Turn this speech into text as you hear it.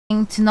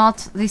to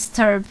not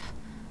disturb.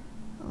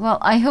 Well,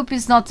 I hope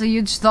it's not a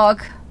huge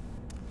dog.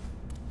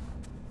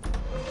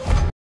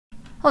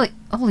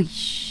 Holy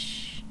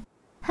sh...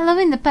 Hello,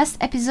 in the past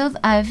episode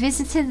I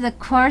visited the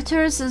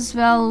quarters as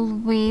well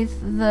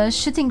with the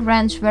shooting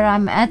range where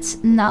I'm at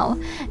now,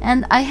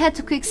 and I had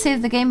to quick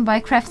save the game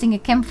by crafting a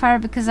campfire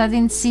because I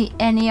didn't see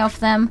any of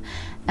them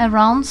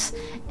around,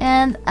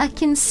 and I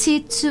can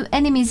see 2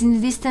 enemies in the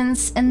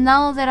distance, and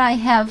now that I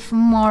have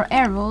more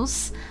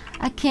arrows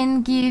I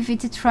can give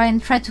it a try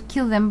and try to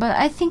kill them, but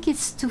I think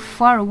it's too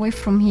far away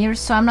from here,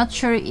 so I'm not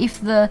sure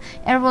if the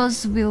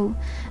arrows will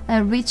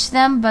reach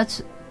them,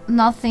 but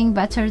nothing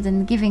better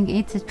than giving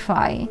it a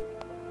try.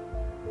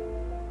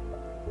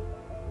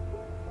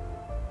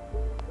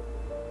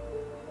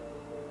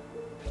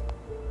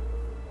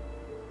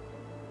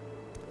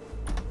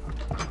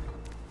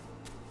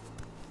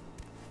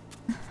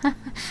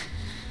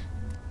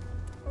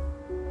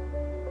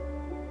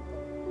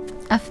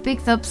 I've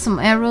picked up some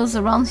arrows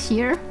around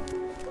here.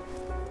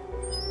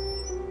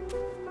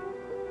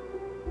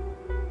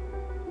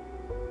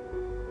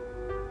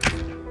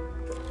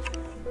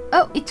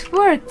 Oh, it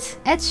worked!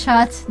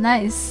 Headshot,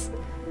 nice.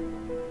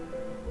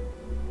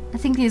 I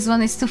think this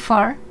one is too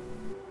far.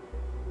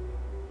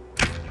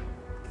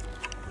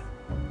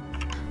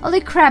 Holy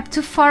crap,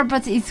 too far,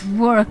 but it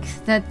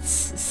worked.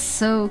 That's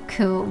so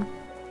cool.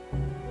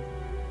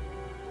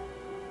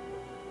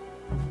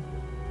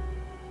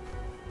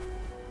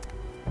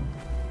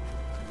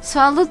 So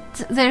I'll loot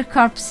their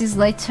corpses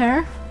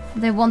later.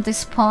 They won't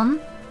despawn.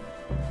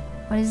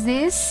 What is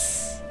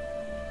this?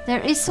 There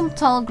is some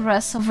tall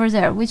grass over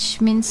there, which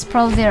means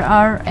probably there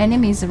are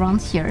enemies around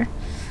here.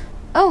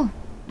 Oh,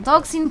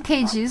 dogs in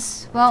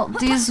cages. Well,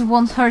 these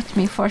won't hurt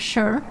me for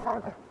sure.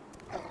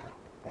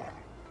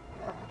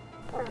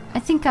 I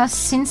think I've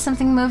seen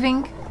something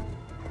moving.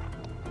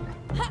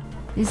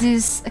 This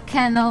is a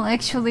kennel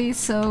actually,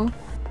 so...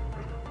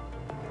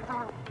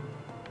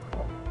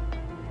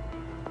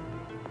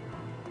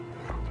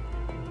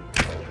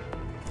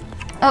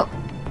 Oh,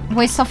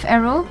 waste of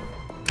arrow.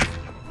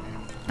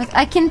 But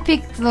I can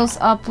pick those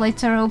up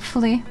later,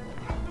 hopefully.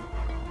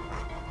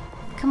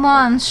 Come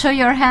on, show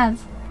your head.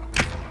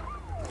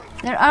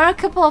 There are a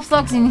couple of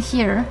dogs in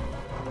here.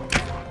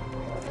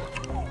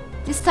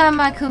 This time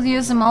I could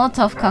use a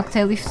Molotov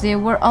cocktail if they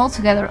were all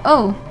together.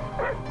 Oh!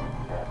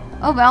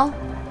 Oh well.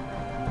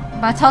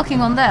 By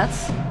talking on that.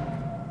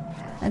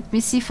 Let me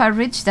see if I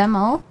reach them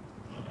all.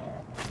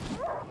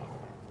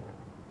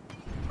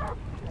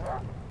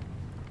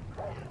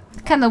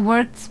 It kinda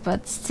worked,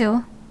 but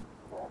still.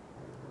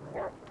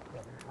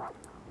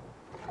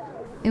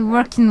 It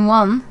worked in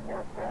one.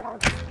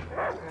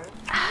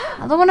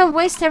 I don't want to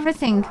waste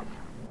everything.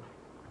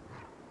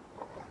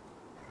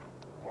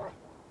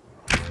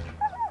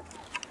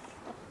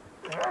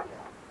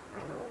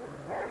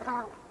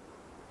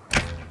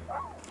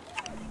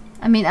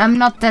 I mean, I'm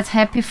not that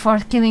happy for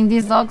killing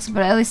these dogs,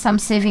 but at least I'm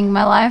saving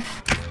my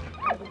life.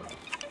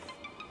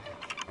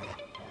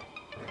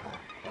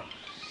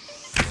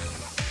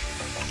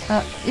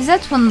 Is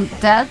that one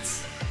dead?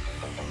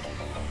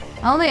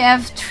 I only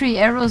have 3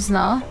 arrows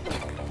now.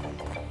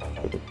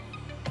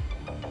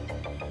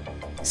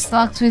 It's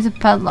locked with a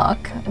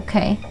padlock.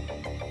 Okay.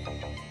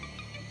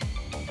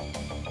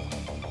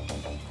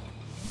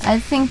 I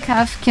think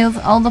I've killed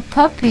all the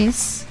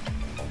puppies.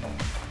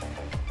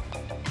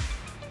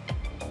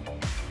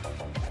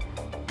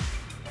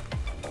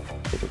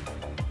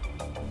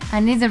 I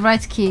need the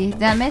right key,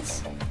 damn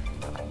it.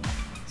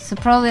 So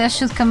probably I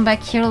should come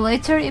back here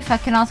later if I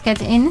cannot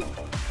get in.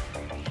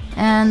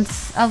 And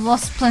I've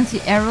lost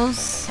plenty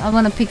arrows. I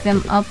want to pick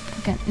them up.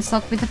 Okay, it's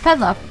locked with a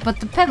padlock, but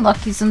the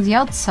padlock is on the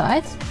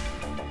outside.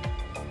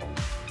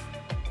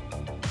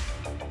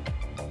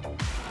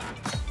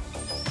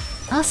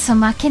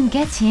 Awesome, I can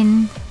get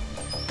in.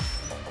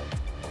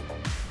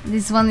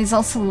 This one is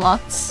also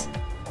locked.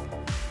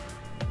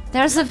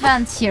 There's a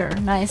vent here,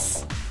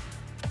 nice.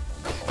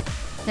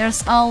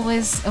 There's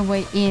always a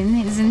way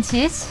in, isn't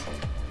it?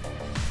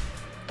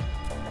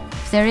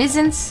 If there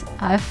isn't,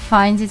 I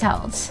find it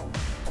out.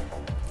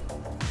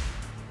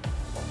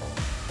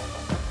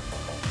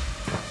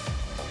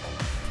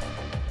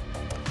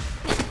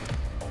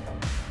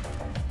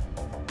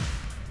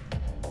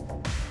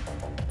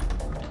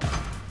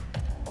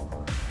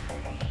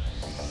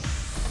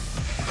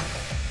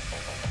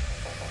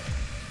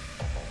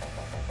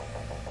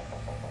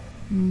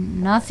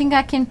 Nothing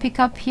I can pick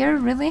up here,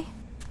 really?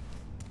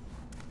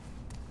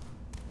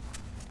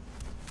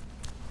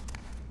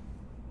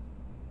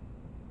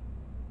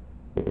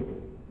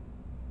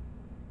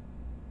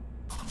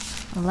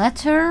 A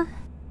letter?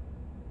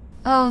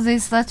 Oh,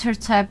 this letter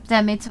type,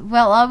 damn it.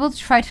 Well, I will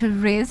try to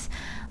read.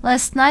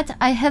 Last night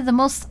I had the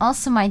most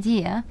awesome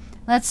idea.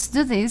 Let's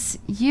do this.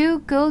 You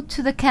go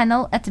to the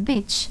kennel at the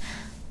beach.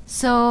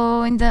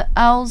 So in the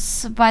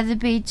house by the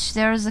beach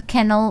there's a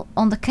kennel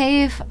on the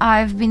cave.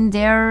 I've been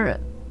there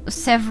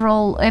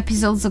several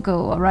episodes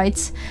ago,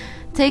 alright?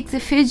 Take the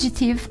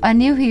fugitive, I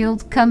knew he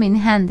would come in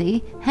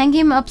handy, hang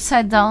him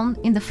upside down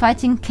in the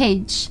fighting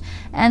cage,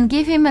 and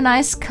give him a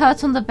nice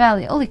cut on the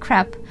belly. Holy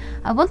crap,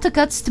 I want the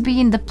guts to be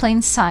in the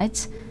plain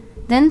sight.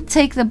 Then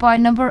take the boy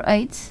number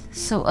 8,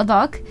 so a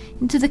dog,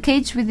 into the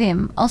cage with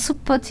him. Also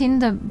put in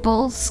the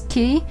bull's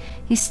key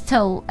he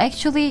stole.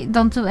 Actually,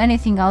 don't do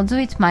anything, I'll do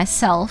it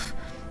myself.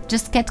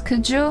 Just get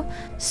Cujo,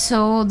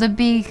 so the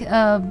big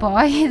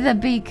boy, the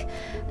big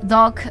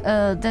dog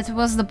that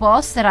was the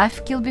boss that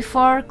I've killed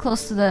before,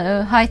 close to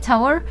the high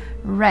tower,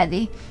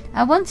 ready.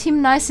 I want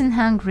him nice and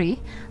hungry.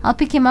 I'll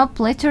pick him up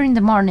later in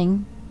the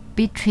morning.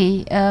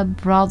 B3,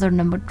 brother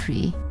number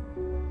 3.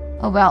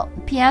 Oh well,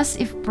 P.S.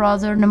 if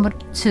brother number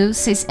 2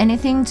 says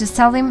anything, just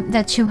tell him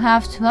that you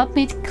have to help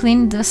me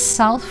clean the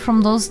south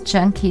from those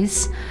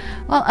junkies.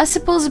 Well, I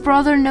suppose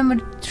brother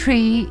number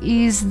 3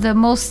 is the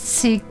most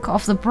sick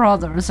of the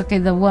brothers. Okay,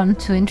 the 1,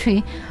 2 and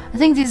 3. I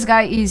think this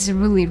guy is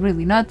really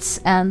nuts,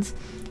 and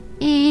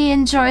he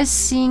enjoys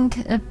seeing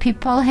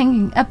people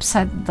hanging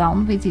upside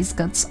down with his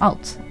guts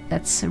out.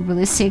 That's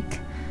really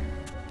sick.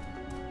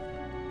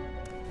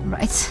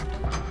 Right.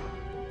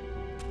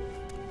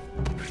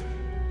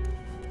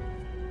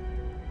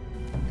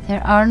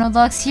 There are no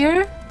dogs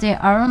here. They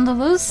are on the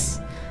loose.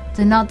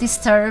 Do not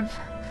disturb.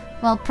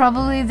 Well,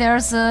 probably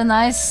there's a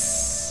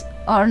nice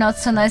or not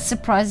so nice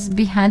surprise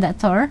behind that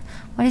door.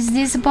 What is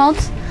this about?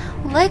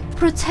 Leg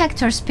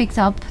protectors picked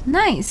up.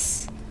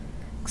 Nice.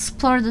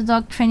 Explore the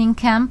dog training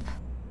camp.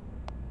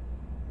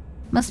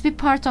 Must be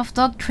part of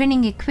dog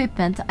training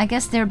equipment. I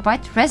guess they're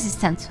bite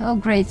resistant. Oh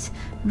great.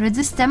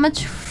 Reduce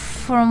damage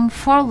from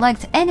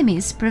 4-legged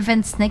enemies.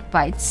 Prevent snake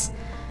bites.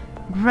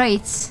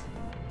 Great.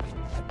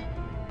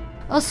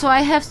 Also,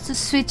 I have to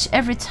switch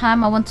every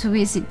time I want to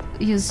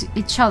use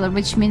each other,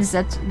 which means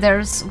that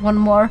there's one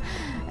more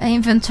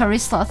inventory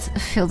slot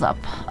filled up.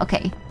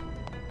 Okay.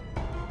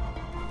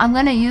 I'm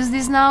gonna use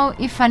this now.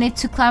 If I need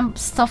to climb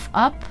stuff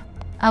up,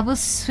 I will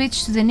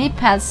switch to the knee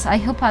pads. I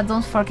hope I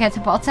don't forget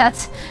about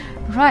that.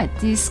 Right,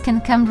 this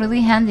can come really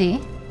handy.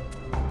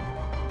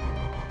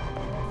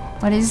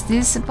 What is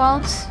this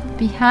about?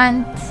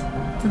 Behind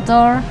the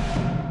door?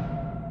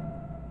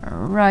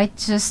 Right,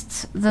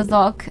 just the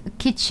dog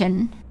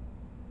kitchen.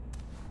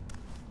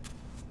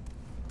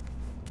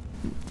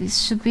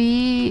 This should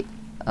be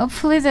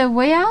hopefully the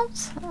way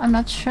out. I'm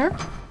not sure.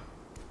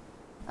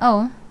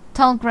 Oh,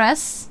 tall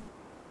grass.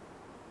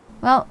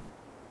 Well,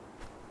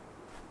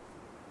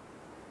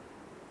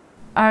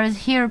 are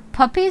here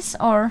puppies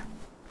or?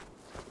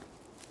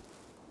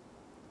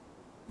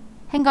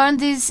 Hang on,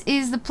 this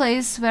is the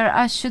place where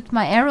I shoot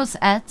my arrows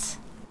at.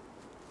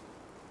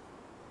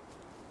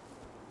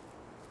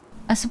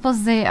 I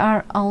suppose they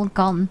are all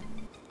gone.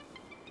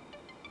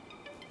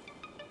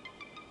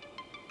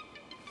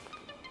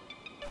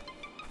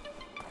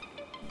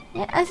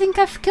 Yeah, I think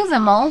I've killed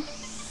them all.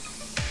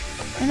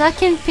 And I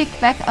can pick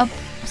back up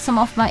some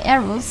of my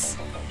arrows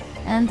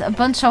and a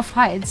bunch of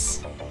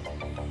hides.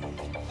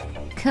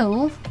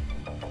 Cool.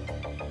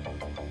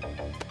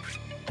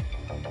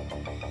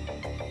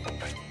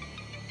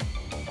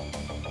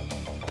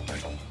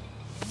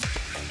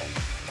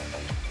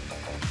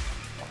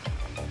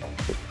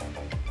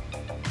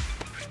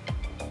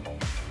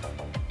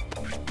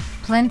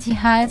 Plenty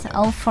hide,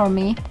 all for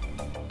me.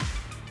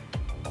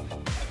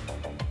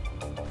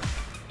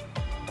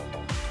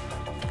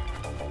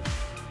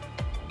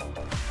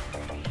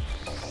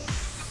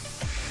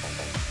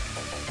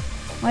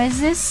 What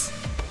is this?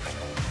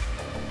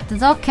 The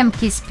dog camp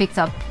keys picked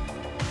up.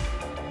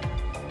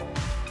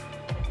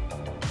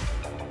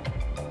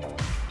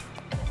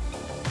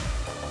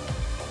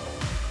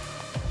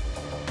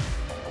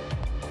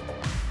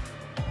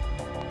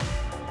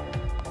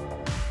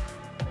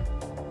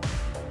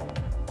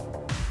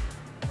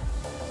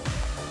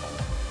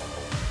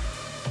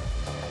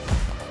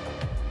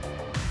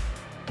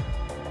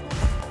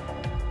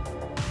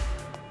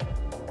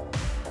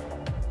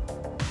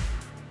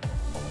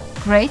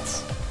 Great.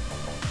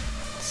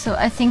 So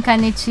I think I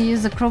need to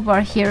use the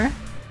crowbar here.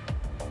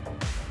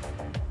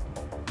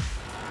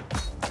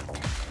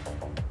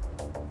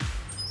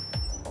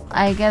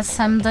 I guess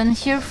I'm done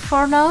here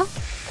for now.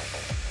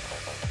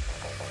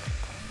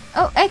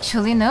 Oh,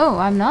 actually no,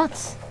 I'm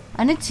not.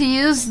 I need to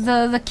use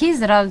the keys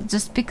that I've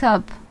just picked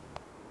up.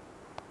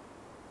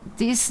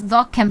 These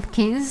dog camp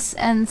keys,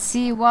 and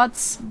see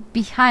what's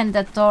behind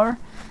that door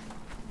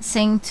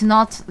saying to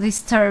not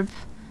disturb.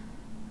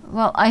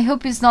 Well, I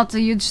hope it's not a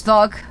huge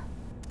dog.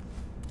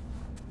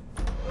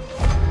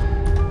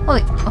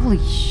 Holy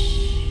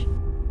sh...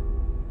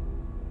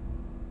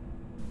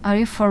 Are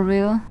you for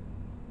real?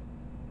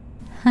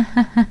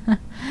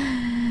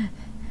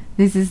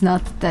 This is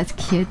not that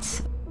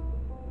cute.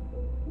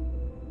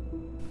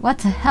 What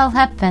the hell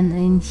happened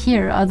in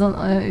here? I don't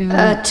even...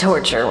 A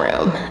torture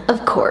room,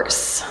 of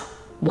course.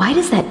 Why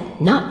does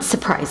that not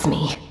surprise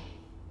me?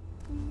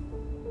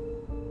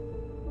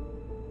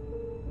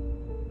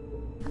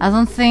 I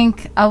don't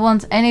think I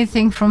want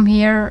anything from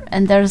here,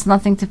 and there's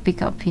nothing to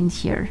pick up in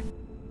here.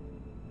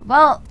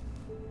 Well,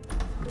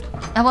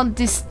 I won't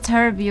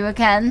disturb you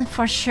again,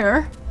 for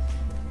sure.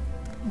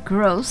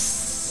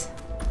 Gross.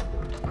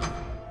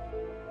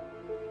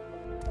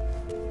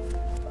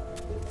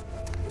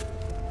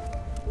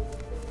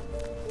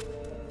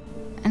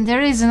 And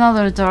there is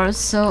another door,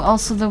 so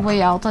also the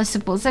way out, I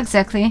suppose.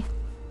 Exactly.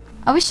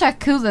 I wish I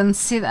couldn't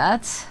see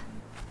that.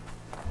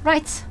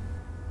 Right.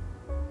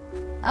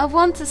 I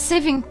want a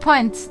saving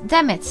point.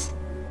 Damn it.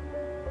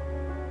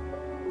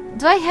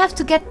 Do I have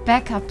to get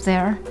back up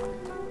there?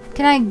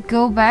 Can I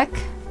go back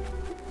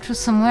through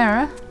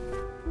somewhere?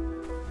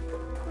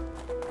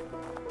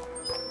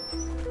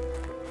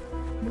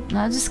 No,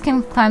 I just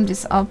can climb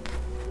this up.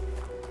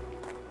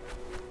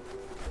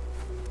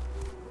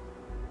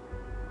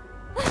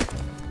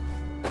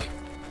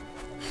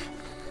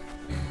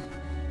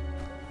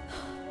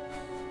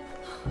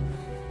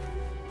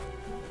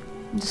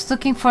 Just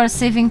looking for a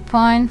saving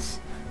point.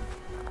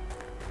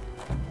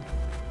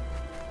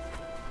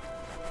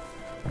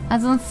 I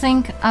don't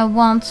think I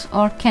want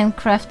or can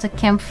craft a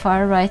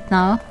campfire right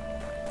now.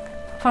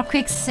 For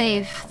quick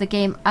save the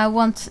game, I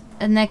want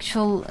an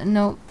actual, you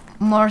know,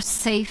 more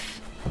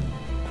safe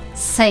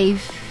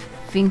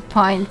saving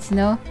point, you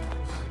know.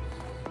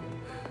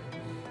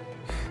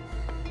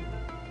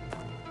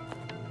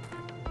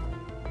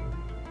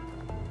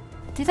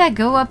 Did I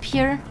go up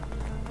here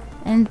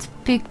and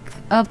pick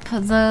up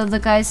the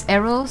guy's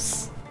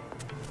arrows?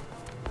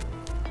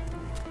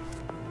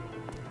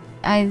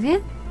 I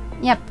did?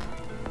 Yep.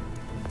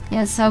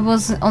 Yes, I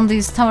was on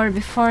this tower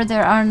before.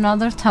 There are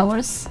other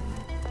towers.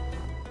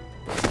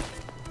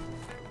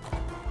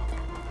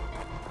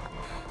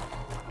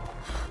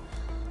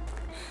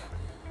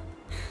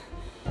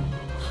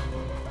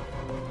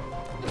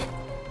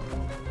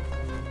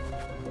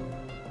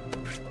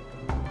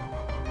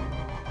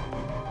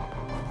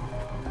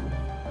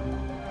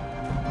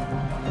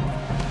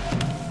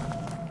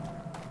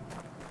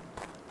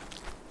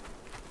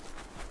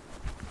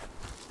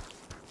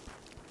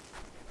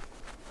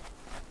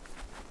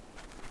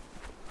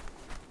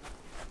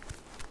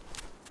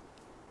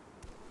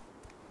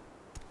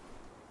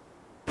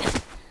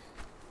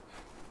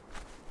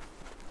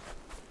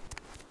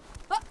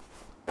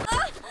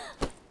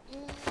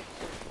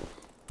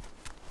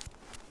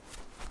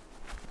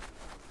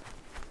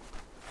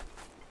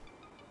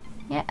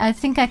 Yeah, I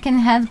think I can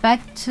head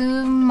back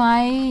to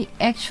my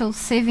actual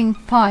saving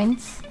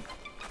point.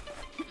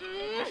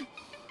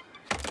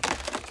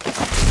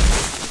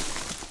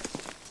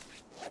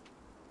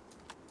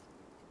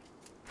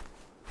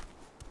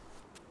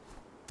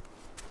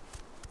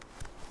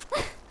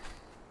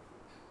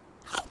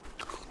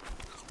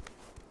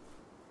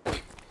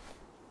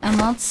 I'm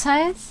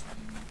outside.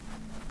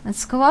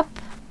 Let's go up.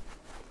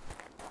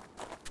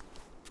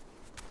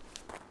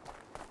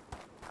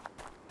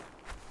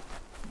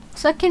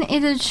 So I can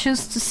either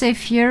choose to save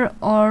here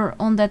or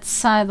on that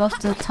side of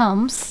the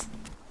tombs.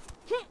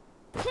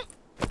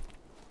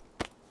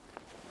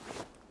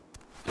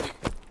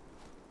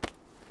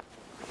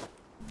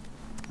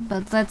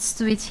 But let's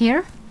do it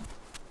here.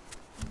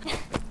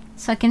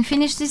 So I can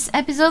finish this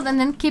episode and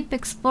then keep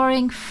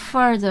exploring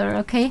further,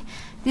 okay?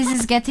 This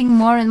is getting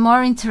more and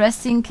more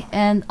interesting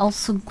and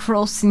also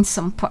gross in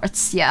some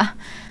parts, yeah.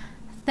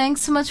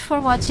 Thanks so much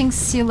for watching.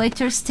 See you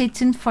later. Stay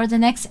tuned for the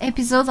next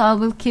episode. I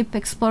will keep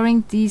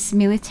exploring these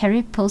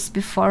military posts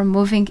before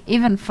moving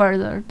even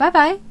further. Bye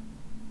bye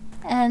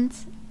and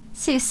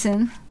see you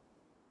soon.